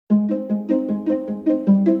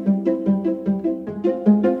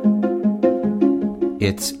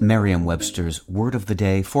It's Merriam-Webster's Word of the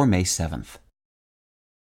Day for May 7th.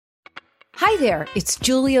 Hi there, it's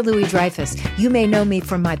Julia Louis-Dreyfus. You may know me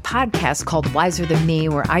from my podcast called Wiser Than Me,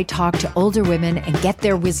 where I talk to older women and get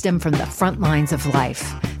their wisdom from the front lines of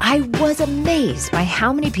life. I was amazed by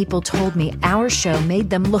how many people told me our show made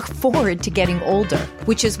them look forward to getting older,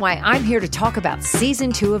 which is why I'm here to talk about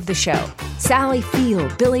Season 2 of the show. Sally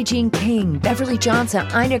Field, Billie Jean King, Beverly Johnson,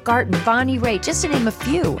 Ina Garten, Bonnie Raitt, just to name a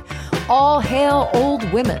few. All hail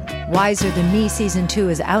old women. Wiser Than Me Season 2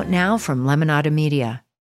 is out now from Lemonada Media.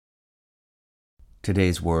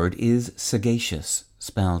 Today's word is sagacious,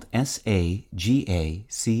 spelled S-A-G-A-C-I-O-U-S.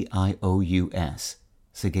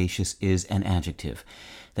 Sagacious is an adjective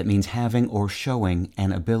that means having or showing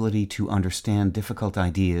an ability to understand difficult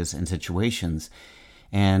ideas and situations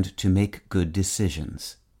and to make good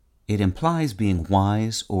decisions. It implies being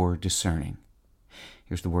wise or discerning.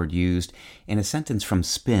 Here's the word used in a sentence from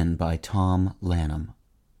Spin by Tom Lanham.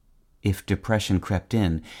 If depression crept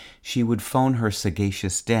in, she would phone her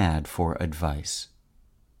sagacious dad for advice.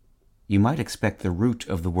 You might expect the root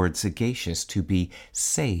of the word sagacious to be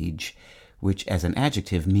sage, which as an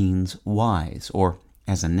adjective means wise, or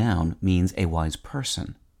as a noun means a wise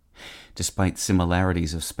person. Despite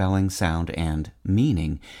similarities of spelling, sound, and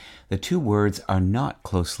meaning, the two words are not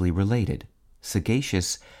closely related.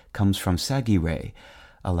 Sagacious comes from sagere,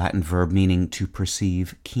 a Latin verb meaning to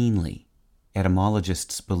perceive keenly.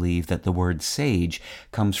 Etymologists believe that the word sage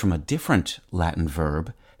comes from a different Latin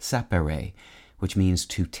verb, sapere, which means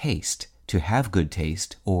to taste, to have good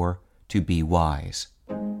taste, or to be wise.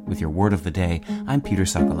 With your word of the day, I'm Peter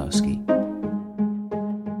Sokolowski.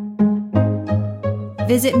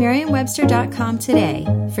 Visit Merriam-Webster.com today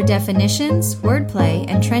for definitions, wordplay,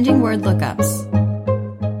 and trending word lookups.